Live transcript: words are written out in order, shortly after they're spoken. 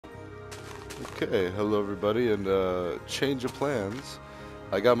Okay, hello everybody, and change of plans.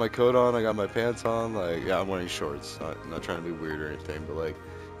 I got my coat on, I got my pants on, like, yeah, I'm wearing shorts, not trying to be weird or anything, but like,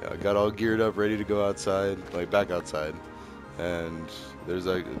 yeah, I got all geared up, ready to go outside, like, back outside, and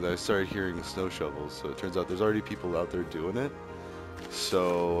I started hearing snow shovels, so it turns out there's already people out there doing it,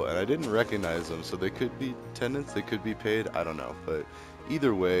 so, and I didn't recognize them, so they could be tenants, they could be paid, I don't know, but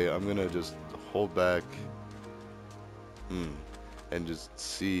either way, I'm gonna just hold back. Hmm. And just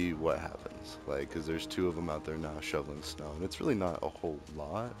see what happens. Like, because there's two of them out there now shoveling snow, and it's really not a whole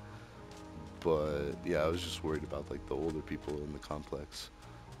lot. But yeah, I was just worried about like the older people in the complex.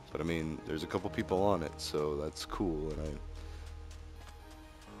 But I mean, there's a couple people on it, so that's cool.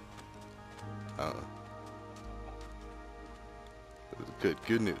 And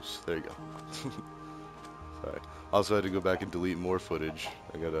good news. There you go. Sorry. Also had to go back and delete more footage.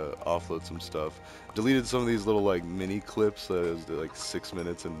 I gotta offload some stuff. Deleted some of these little like mini clips that was like 6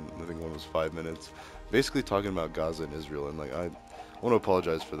 minutes and I think one was 5 minutes. Basically talking about Gaza and Israel, and like I want to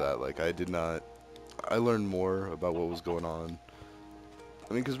apologize for that. Like I did not. I learned more about what was going on.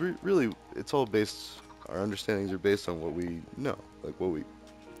 I mean, because we really, it's all based. Our understandings are based on what we know, like what we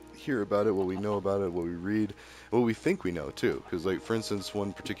hear about it, what we know about it, what we read, what we think we know too. Because like for instance,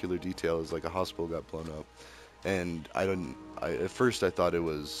 one particular detail is like a hospital got blown up and I don't. At first I thought it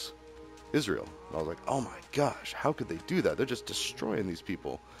was Israel. And I was like, oh my gosh, how could they do that? They're just destroying these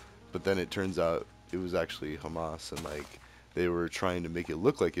people. But then it turns out it was actually Hamas, and like they were trying to make it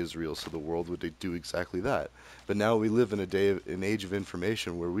look like Israel, so the world would do exactly that. But now we live in an age of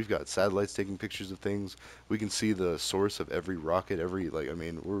information where we've got satellites taking pictures of things. We can see the source of every rocket, every like. I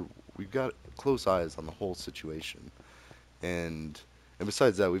mean, we've got close eyes on the whole situation. And and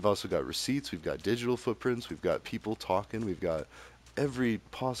besides that, we've also got receipts, we've got digital footprints, we've got people talking, we've got every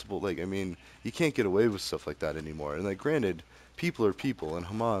possible like I mean, you can't get away with stuff like that anymore. And like granted, people are people and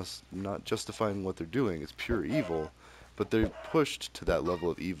Hamas not justifying what they're doing is pure evil, but they're pushed to that level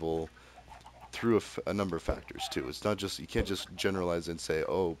of evil through a number of factors too. It's not just you can't just generalize and say,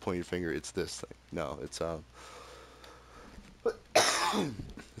 "Oh, point your finger, it's this thing." No, it's a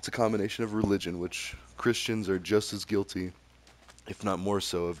combination of religion, which Christians are just as guilty if not more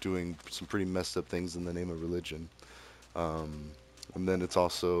so, of doing some pretty messed up things in the name of religion. Um, and then it's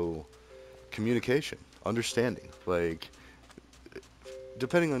also communication, understanding. Like,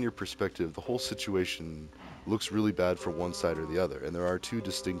 depending on your perspective, the whole situation looks really bad for one side or the other. And there are two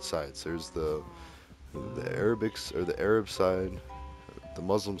distinct sides. There's the Arab side, the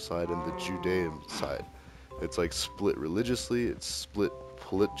Muslim side, and the Judean side. It's like split religiously. It's split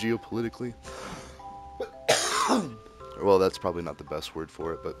geopolitically. Well, that's probably not the best word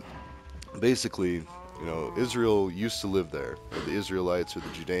for it, but basically, Israel used to live there. Or the Israelites or the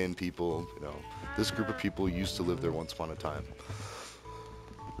Judean people, this group of people used to live there once upon a time.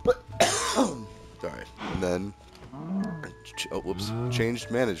 Sorry. And then, oh, whoops, changed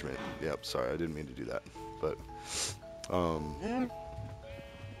management. Yep, sorry, I didn't mean to do that. But, um,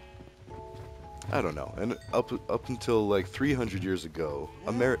 I don't know. And up until like 300 years ago,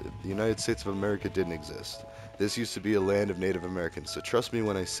 the United States of America didn't exist. This used to be a land of Native Americans. So trust me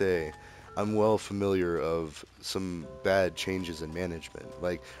when I say I'm well familiar of some bad changes in management.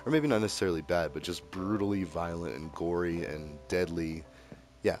 Like, or maybe not necessarily bad, but just brutally violent and gory and deadly.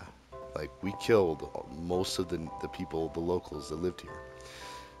 Yeah, like we killed most of the people, the locals that lived here.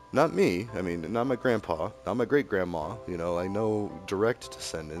 Not me. I mean, not my grandpa, not my great grandma. I know direct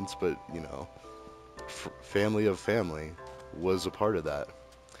descendants, but family of family was a part of that.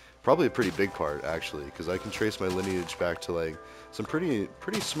 Probably a pretty big part actually, because I can trace my lineage back to like some pretty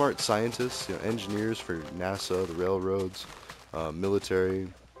smart scientists, engineers for NASA, the railroads, military,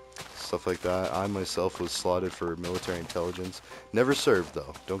 stuff like that. I myself was slotted for military intelligence. Never served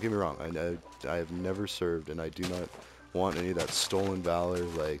though. Don't get me wrong. I have never served, and I do not want any of that stolen valor.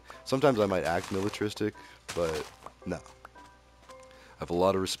 Like sometimes I might act militaristic, but no. I have a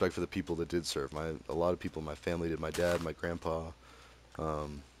lot of respect for the people that did serve. A lot of people in my family did. My dad, my grandpa, a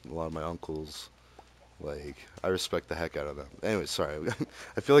lot of my uncles. Like, I respect the heck out of them. Anyway, sorry.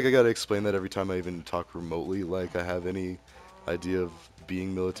 I feel like I gotta explain that every time I even talk remotely, like I have any idea of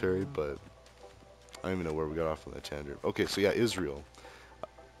being military, but I don't even know where we got off on that tangent. Okay, so yeah, Israel.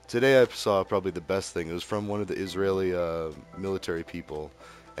 Today I saw probably the best thing. It was from one of the Israeli military people,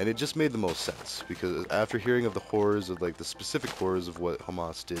 and it just made the most sense because after hearing of the horrors of like the specific horrors of what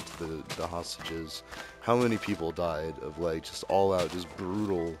Hamas did to the hostages, how many people died of like just all out, just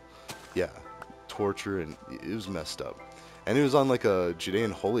brutal, yeah, torture, and it was messed up. And it was on like a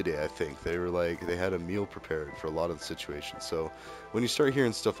Judean holy day, I think. They had a meal prepared for a lot of the situations. So when you start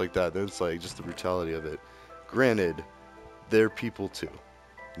hearing stuff like that, then it's like just the brutality of it. Granted, they're people too.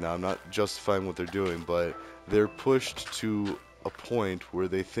 Now, I'm not justifying what they're doing, but they're pushed to a point where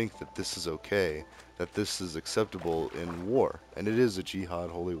they think that this is okay, that this is acceptable in war. And it is a jihad,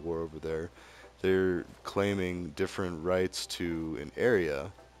 holy war over there. They're claiming different rights to an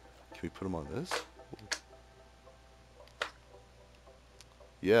area. Can we put them on this?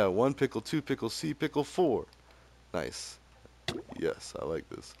 Yeah, 1 pickle, 2 pickle, C pickle, 4. Nice. Yes, I like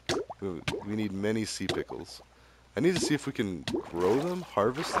this. We need many sea pickles. I need to see if we can grow them,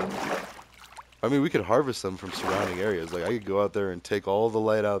 harvest them. I mean, we could harvest them from surrounding areas. Like, I could go out there and take all the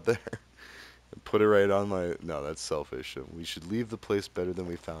light out there and put it right on my... No, that's selfish. We should leave the place better than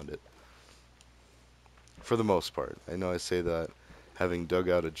we found it. For the most part. I know I say that having dug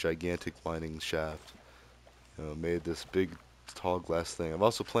out a gigantic mining shaft, made this big, tall glass thing. I've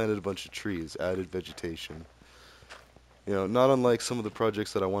also planted a bunch of trees, added vegetation. Not unlike some of the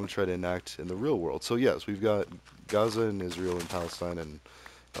projects that I want to try to enact in the real world. So yes, we've got Gaza and Israel and Palestine and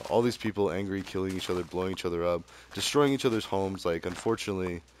all these people angry, killing each other, blowing each other up, destroying each other's homes. Like,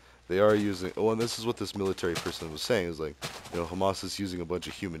 unfortunately, they are using... Oh, and this is what this military person was saying. Is like, Hamas is using a bunch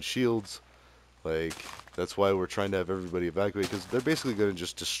of human shields. Like, that's why we're trying to have everybody evacuate, because they're basically going to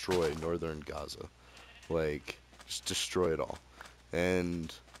just destroy northern Gaza. Like, just destroy it all.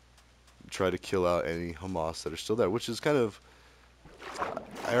 And try to kill out any Hamas that are still there, which is kind of...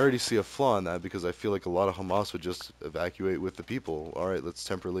 I already see a flaw in that, because I feel like a lot of Hamas would just evacuate with the people. All right, let's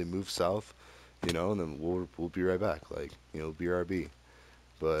temporarily move south, and then we'll be right back, like, BRB.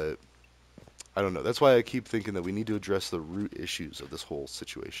 But I don't know. That's why I keep thinking that we need to address the root issues of this whole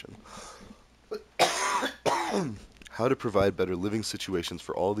situation. How to provide better living situations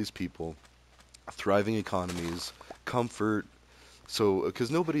for all these people, thriving economies, comfort. So, because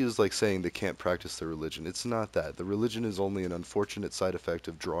nobody is like saying they can't practice their religion. It's not that. The religion is only an unfortunate side effect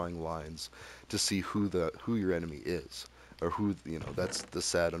of drawing lines to see who your enemy is, or who, that's the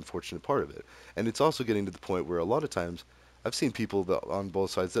sad, unfortunate part of it. And it's also getting to the point where a lot of times I've seen people that on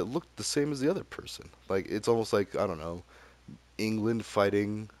both sides that look the same as the other person. Like, it's almost like, I don't know, England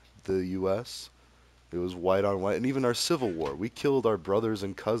fighting the U.S. It was white on white, and even our Civil War, we killed our brothers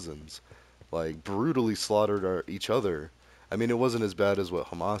and cousins, like brutally slaughtered each other. I mean, it wasn't as bad as what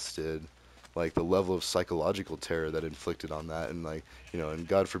Hamas did, like the level of psychological terror that inflicted on that, and like, and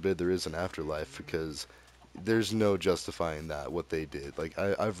God forbid there is an afterlife, because there's no justifying that, what they did. Like,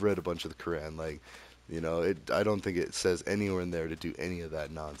 I've read a bunch of the Quran, like, I don't think it says anywhere in there to do any of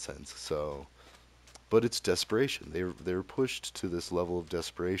that nonsense. So, but it's desperation. They're pushed to this level of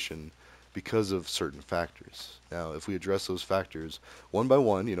desperation because of certain factors. Now, if we address those factors one by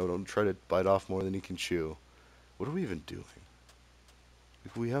one, don't try to bite off more than you can chew. What are we even doing?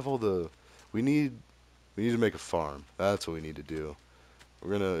 Like, we have all the... We need to make a farm. That's what we need to do.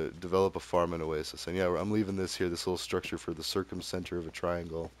 We're gonna develop a farm in Oasis. And yeah, I'm leaving this here, this little structure for the circumcenter of a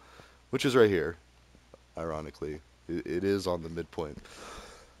triangle, which is right here, ironically. It is on the midpoint.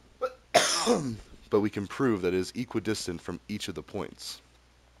 But we can prove that it is equidistant from each of the points.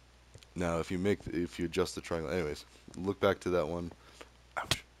 Now, if you adjust the triangle, anyways, look back to that one.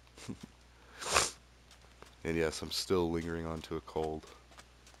 Ouch. And yes, I'm still lingering onto a cold.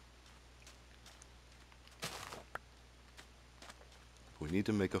 We need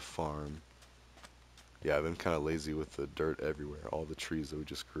to make a farm. Yeah, I've been kind of lazy with the dirt everywhere, all the trees that we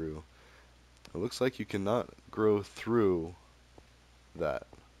just grew. It looks like you cannot grow through that.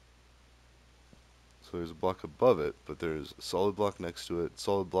 So there's a block above it, but there's a solid block next to it,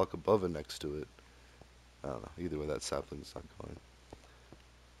 solid block above it next to it. I don't know. Either way, that sapling's not going.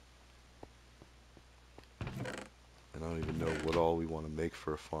 And I don't even know what all we want to make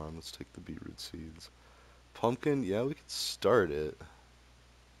for a farm. Let's take the beetroot seeds. Pumpkin, yeah, we could start it.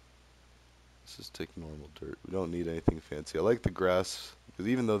 Let's just take normal dirt. We don't need anything fancy. I like the grass, because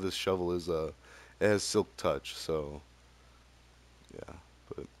even though this shovel is, it has silk touch, so, yeah.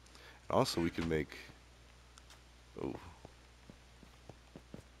 But also we could make, oh.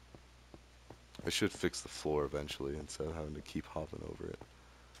 I should fix the floor eventually instead of having to keep hopping over it.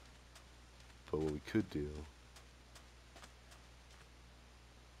 But what we could do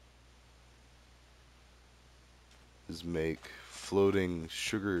is make floating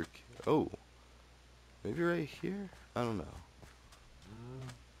sugar. Oh, maybe right here? I don't know.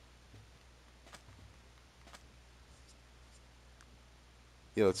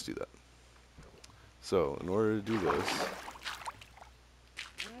 Yeah, let's do that. So, in order to do this,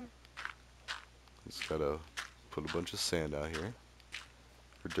 just gotta put a bunch of sand out here.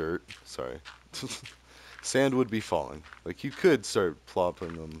 Or dirt, sorry. Sand would be falling. Like, you could start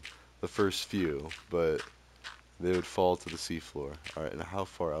plopping them the first few, but they would fall to the seafloor. Alright, and how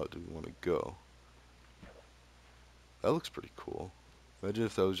far out do we want to go? That looks pretty cool. Imagine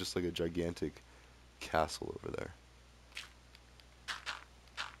if that was just like a gigantic castle over there.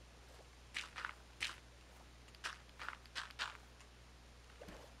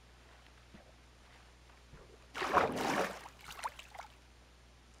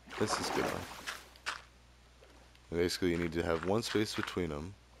 This is good enough. And basically, you need to have one space between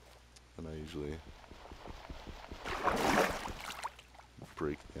them, and I usually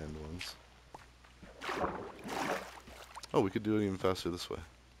break the end ones. Oh, we could do it even faster this way.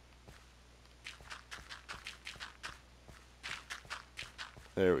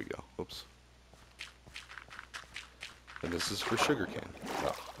 There we go. Oops. And this is for sugarcane. Oh,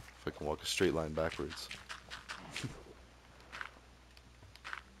 if I can walk a straight line backwards.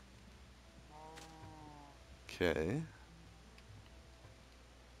 Okay.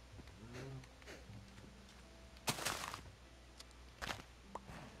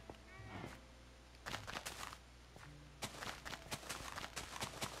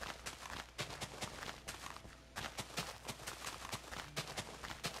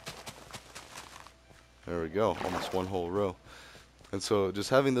 There we go, almost one whole row. And so just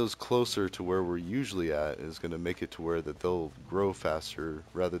having those closer to where we're usually at is going to make it to where that they'll grow faster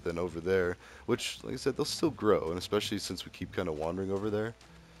rather than over there, which, like I said, they'll still grow, and especially since we keep kind of wandering over there,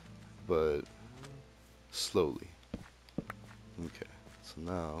 but slowly. Okay, so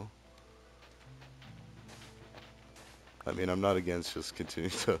now, I mean, I'm not against just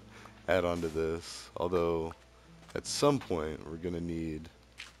continuing to add on to this, although at some point we're going to need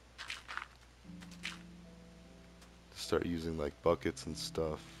start using like buckets and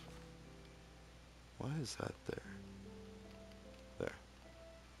stuff. Why is that there? There.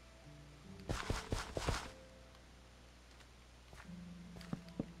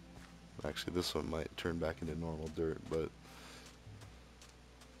 Actually, this one might turn back into normal dirt, but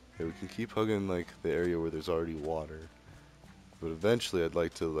yeah, we can keep hugging like the area where there's already water. But eventually I'd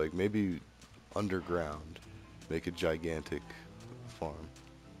like to like maybe underground make a gigantic farm.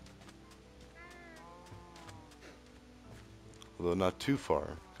 Although not too far,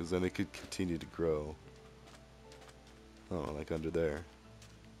 because then it could continue to grow. Oh, like under there.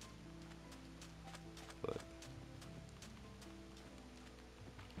 But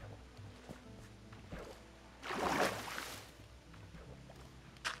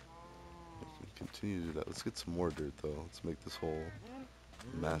we can continue to do that. Let's get some more dirt though. Let's make this whole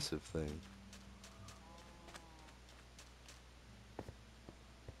massive thing.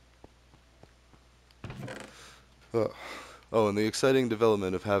 Oh, and the exciting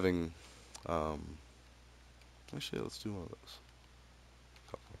development of having, actually, let's do one of those.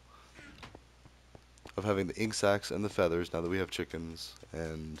 Of having the ink sacs and the feathers, now that we have chickens,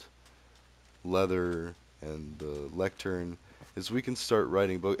 and leather, and the lectern, is we can start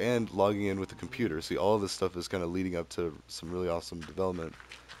writing book and logging in with the computer. See, all of this stuff is kind of leading up to some really awesome development.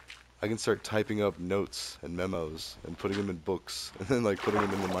 I can start typing up notes and memos and putting them in books and then like putting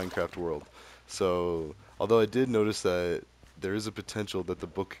them in the Minecraft world. So, although I did notice that there is a potential that the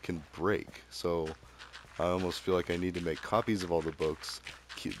book can break, so I almost feel like I need to make copies of all the books,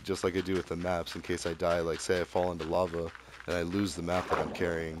 just like I do with the maps, in case I die, like say I fall into lava and I lose the map that I'm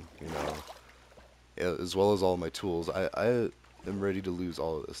carrying, you know, as well as all my tools. I am ready to lose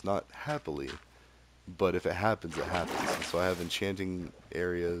all of this, not happily, but if it happens, it happens. And so I have enchanting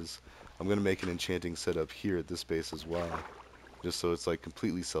areas. I'm going to make an enchanting setup here at this base as well, just so it's like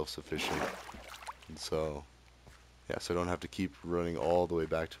completely self-sufficient. And so, yeah, so I don't have to keep running all the way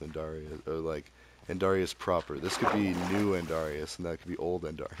back to Endarius, or like Endarius proper. This could be new Endarius, and that could be old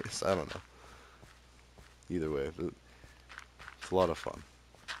Endarius. I don't know. Either way, but it's a lot of fun.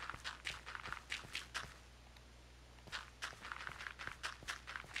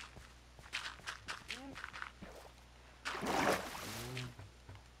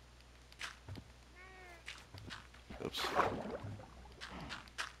 Oops.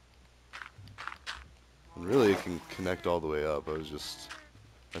 And really, it can connect all the way up.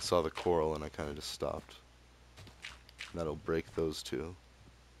 I saw the coral and I kind of just stopped. And that'll break those two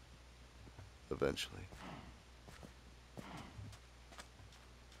eventually.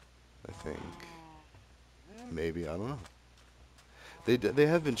 I think. Maybe, I don't know. They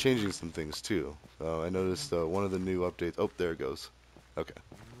have been changing some things too. I noticed one of the new updates. Oh, there it goes. Okay.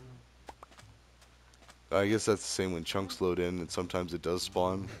 I guess that's the same when chunks load in, and sometimes it does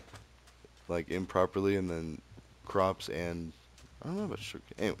spawn like improperly, and then crops and I don't know about sugar.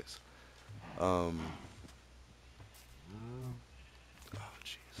 Anyways, oh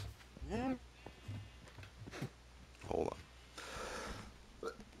jeez. Hold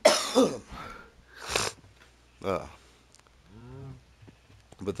on.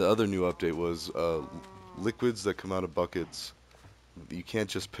 But the other new update was liquids that come out of buckets you can't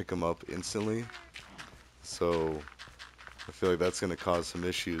just pick them up instantly. So I feel like that's gonna cause some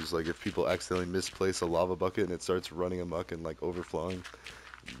issues. Like if people accidentally misplace a lava bucket and it starts running amok and like overflowing,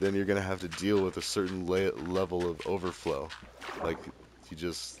 then you're gonna have to deal with a certain level of overflow. Like it's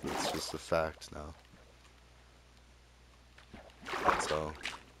just a fact now. So,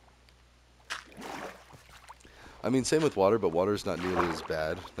 I mean, same with water, but water's not nearly as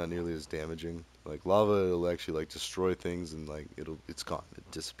bad, not nearly as damaging. Like lava, it'll actually like destroy things and like it's gone,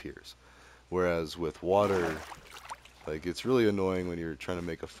 it disappears. Whereas with water, like it's really annoying when you're trying to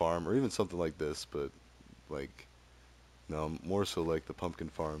make a farm or even something like this, but like no, more so like the pumpkin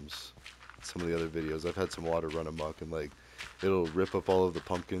farms. Some of the other videos, I've had some water run amok and like it'll rip up all of the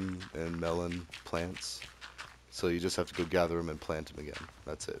pumpkin and melon plants. So you just have to go gather them and plant them again.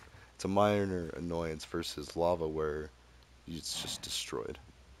 That's it. It's a minor annoyance versus lava where it's just destroyed.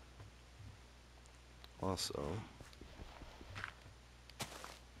 Also,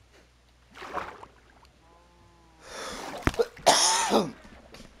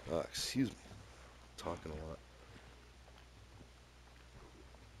 excuse me, talking a lot.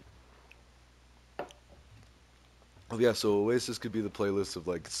 Oh yeah, so Oasis could be the playlist of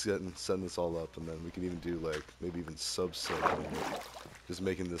like setting this all up, and then we can even do like maybe even subsetting it, just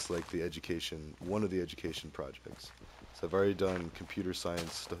making this like the education, one of the education projects. So I've already done computer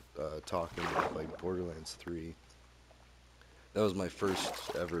science talking with like Borderlands 3. That was my first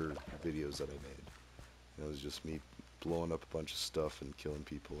ever videos that I made. It was just me blowing up a bunch of stuff and killing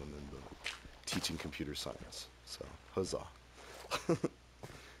people, and then teaching computer science. So huzzah!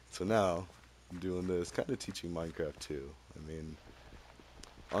 So now I'm doing this, kind of teaching Minecraft too. I mean,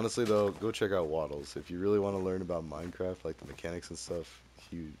 honestly though, go check out Waddles. If you really want to learn about Minecraft, like the mechanics and stuff,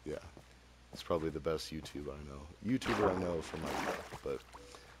 yeah, it's probably the best YouTuber I know for Minecraft. But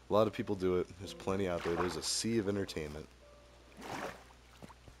a lot of people do it. There's plenty out there. There's a sea of entertainment.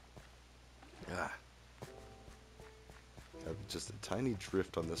 Ah, got just a tiny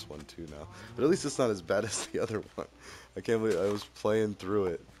drift on this one too now. But at least it's not as bad as the other one. I can't believe I was playing through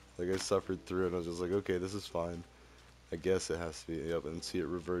it. Like I suffered through it and I was just like, okay, this is fine. I guess it has to be, yep, and see it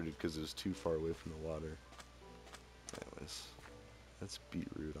reverted because it was too far away from the water. Anyways, that's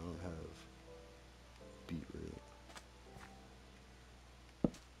beetroot. I don't have beetroot.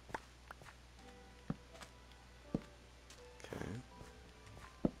 Okay.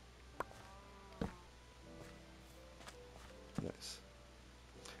 Nice.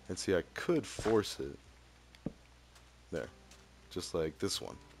 And see, I could force it. There. Just like this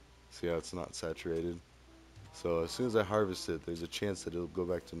one. See how it's not saturated? So as soon as I harvest it, there's a chance that it'll go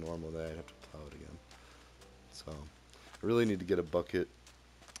back to normal, that I'd have to plow it again. So I really need to get a bucket,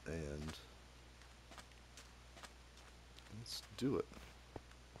 and let's do it.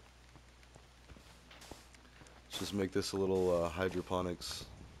 Let's just make this a little hydroponics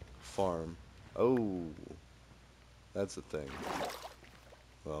farm. Oh, that's a thing.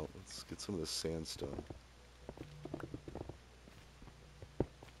 Well, let's get some of this sandstone.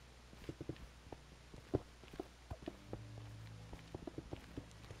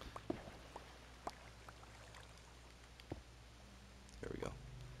 There we go.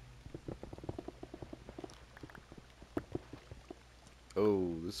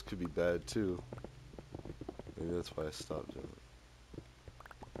 Oh, this could be bad too. Maybe that's why I stopped doing it.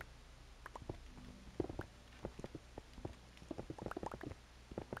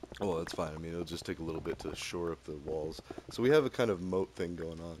 Oh, well, that's fine. I mean, it'll just take a little bit to shore up the walls. So we have a kind of moat thing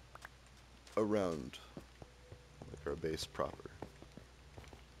going on around like our base proper.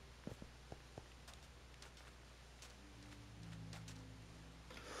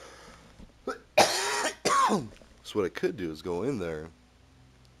 So what I could do is go in there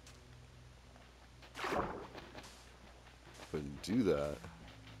and do that.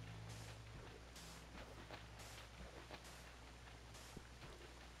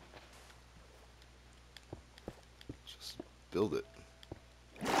 Just build it.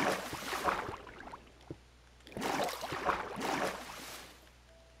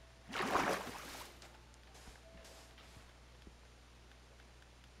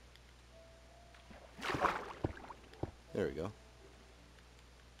 There we go.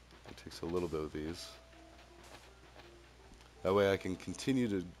 It takes a little bit of these. That way I can continue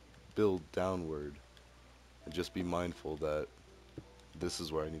to build downward and just be mindful that this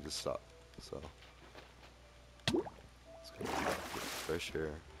is where I need to stop. So let's go get fresh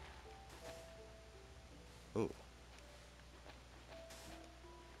air. Oh.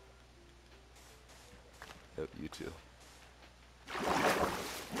 Yep, you too.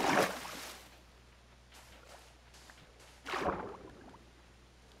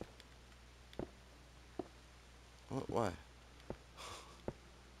 What? Why?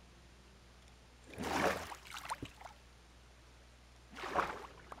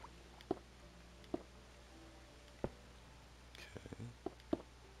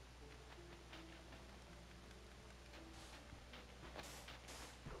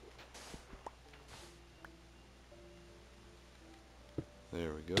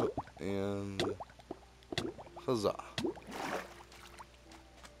 There we go. And huzzah.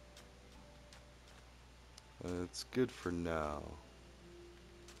 It's good for now.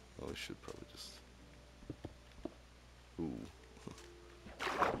 Oh, we should probably just... Ooh.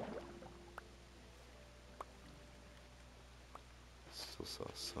 Still saw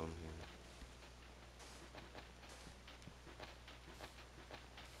some here.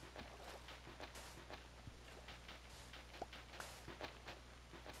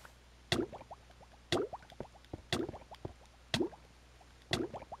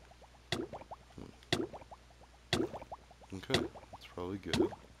 Okay, that's probably good.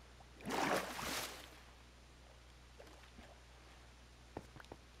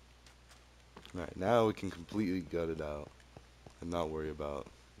 Alright, now we can completely gut it out and not worry about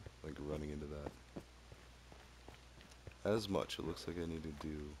like running into that as much. It looks like I need to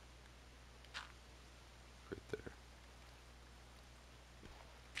do right there.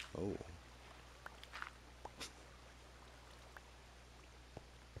 Oh.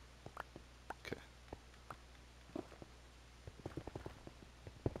 Okay.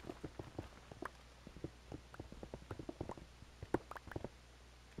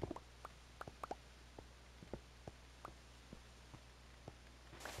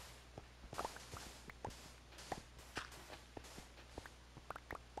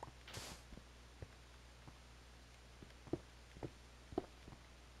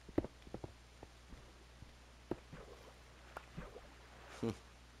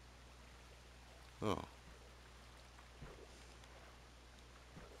 Oh.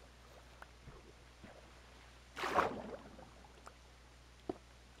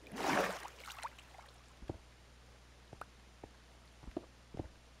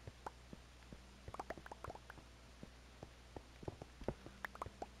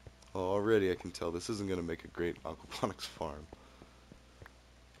 Already I can tell this isn't going to make a great aquaponics farm.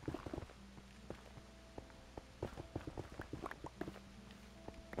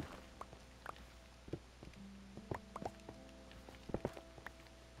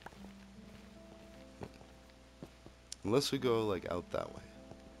 Unless we go like out that way.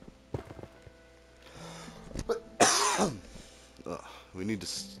 We need to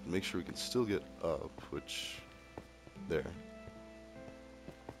make sure we can still get up, which... There.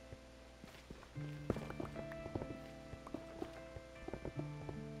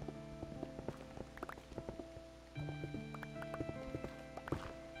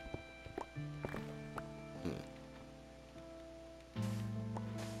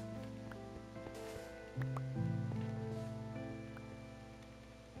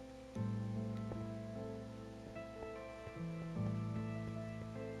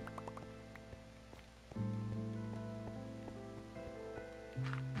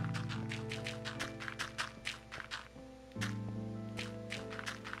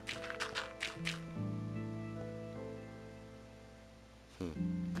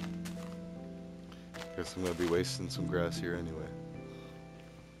 Guess I'm gonna be wasting some grass here anyway.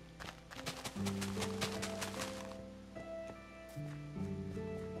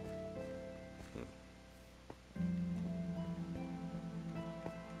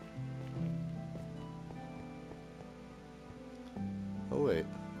 Oh wait.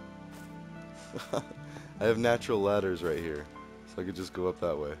 I have natural ladders right here, so I could just go up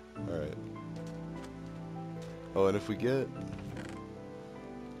that way. Alright. Oh, and if we get...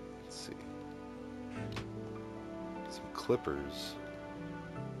 Let's see. Some clippers.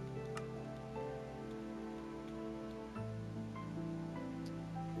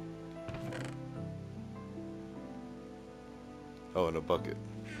 Oh, and a bucket.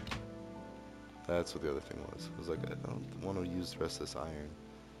 That's what the other thing was. I was like, I don't want to use the rest of this iron.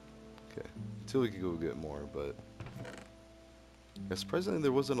 Okay. Until we could go get more, but... Yeah, surprisingly,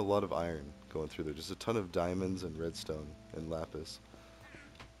 there wasn't a lot of iron going through there. Just a ton of diamonds and redstone and lapis.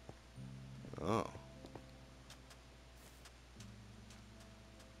 Oh.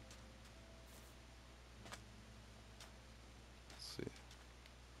 Let's see.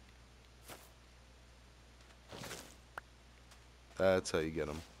 That's how you get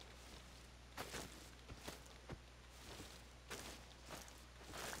them.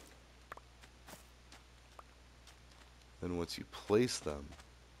 Then once you place them,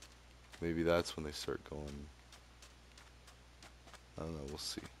 maybe that's when they start going. I don't know, we'll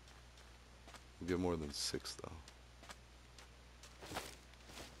see. We'll get more than 6 though.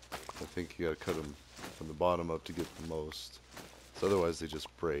 I think you gotta cut them from the bottom up to get the most. So otherwise they just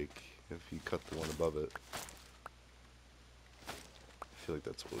break if you cut the one above it. I feel like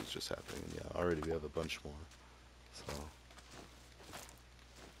that's what was just happening. And yeah, already we have a bunch more. So.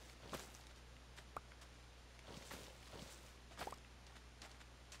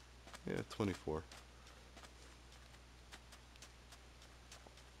 Yeah, 24.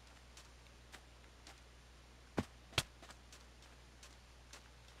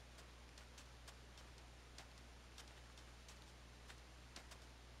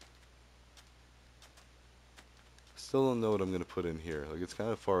 Still don't know what I'm gonna put in here. Like, it's kind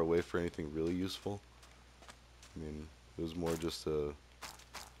of far away for anything really useful. I mean, it was more just a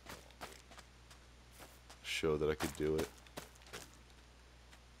show that I could do it.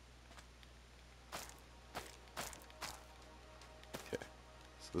 Okay,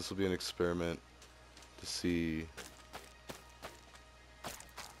 so this will be an experiment to see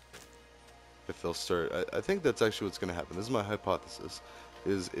if they'll start. I think that's actually what's gonna happen. This is my hypothesis.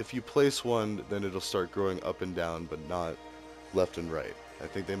 Is if you place one, then it'll start growing up and down, but not left and right. I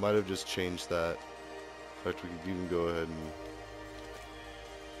think they might have just changed that. In fact, we could even go ahead and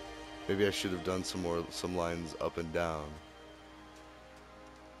maybe I should have done some lines up and down.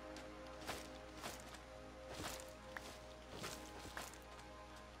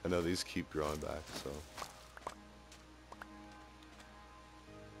 I know these keep growing back, so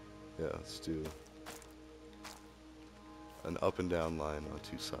yeah, let's do an up and down line on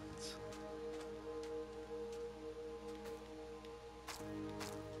two sides.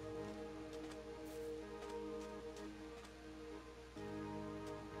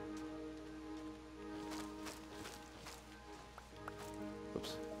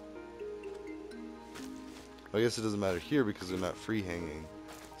 Oops. I guess it doesn't matter here because they're not free hanging,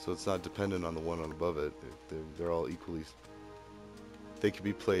 so it's not dependent on the one on above it. They're all equally. They can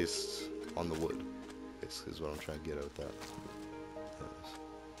be placed on the wood. Basically, is what I'm trying to get at with that.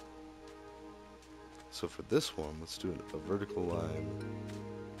 So for this one, let's do a vertical line.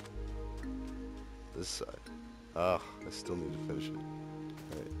 This side. Ah, I still need to finish it.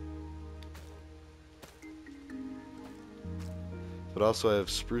 Right. But also I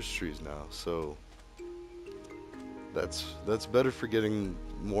have spruce trees now, so that's better for getting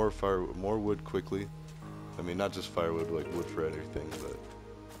more wood quickly. I mean, not just firewood, like wood for anything, but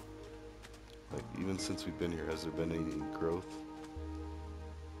like even since we've been here, has there been any growth?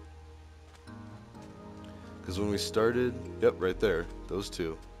 Because when we started, yep, right there, those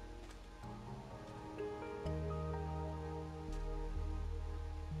two.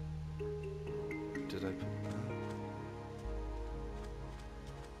 Did I put that?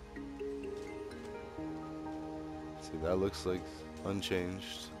 See, that looks like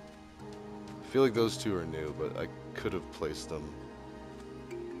unchanged. I feel like those two are new, but I could have placed them.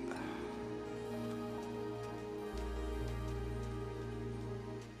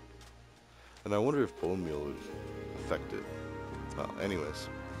 And I wonder if bone meal would affect it. Anyways.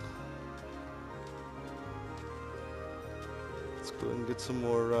 Let's go ahead and get some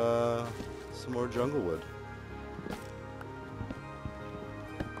more jungle wood.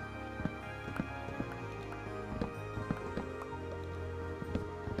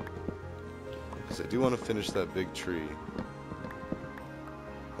 Because I do want to finish that big tree.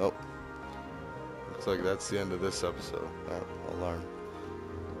 Oh. Looks like that's the end of this episode. Alarm.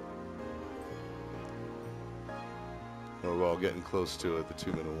 Or well, getting close to it, the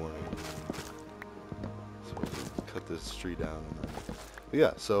 2-minute warning. So we'll cut this tree down. And then, but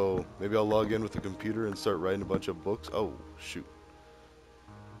yeah, so maybe I'll log in with the computer and start writing a bunch of books. Oh, shoot.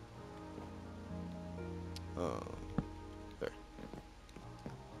 There.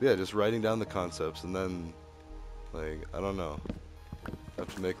 But yeah, just writing down the concepts and then, like, I don't know. I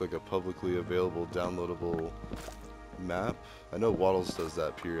have to make like a publicly available, downloadable map. I know Waddles does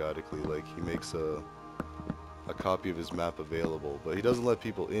that periodically. Like, he makes a copy of his map available, but he doesn't let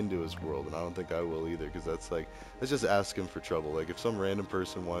people into his world, and I don't think I will either, because that's just asking for trouble. Like, if some random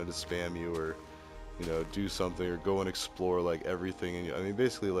person wanted to spam you or, you know, do something or go and explore like everything, and I mean,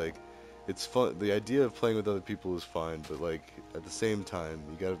 basically, like, it's fun. The idea of playing with other people is fine, but like at the same time,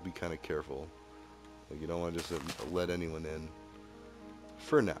 you gotta be kind of careful. Like, you don't want to just let anyone in.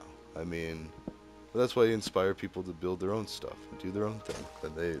 For now, I mean, that's why you inspire people to build their own stuff and do their own thing.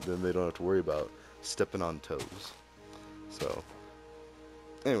 Then they don't have to worry about stepping on toes. So,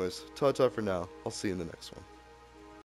 anyways, ta-ta for now. I'll see you in the next one.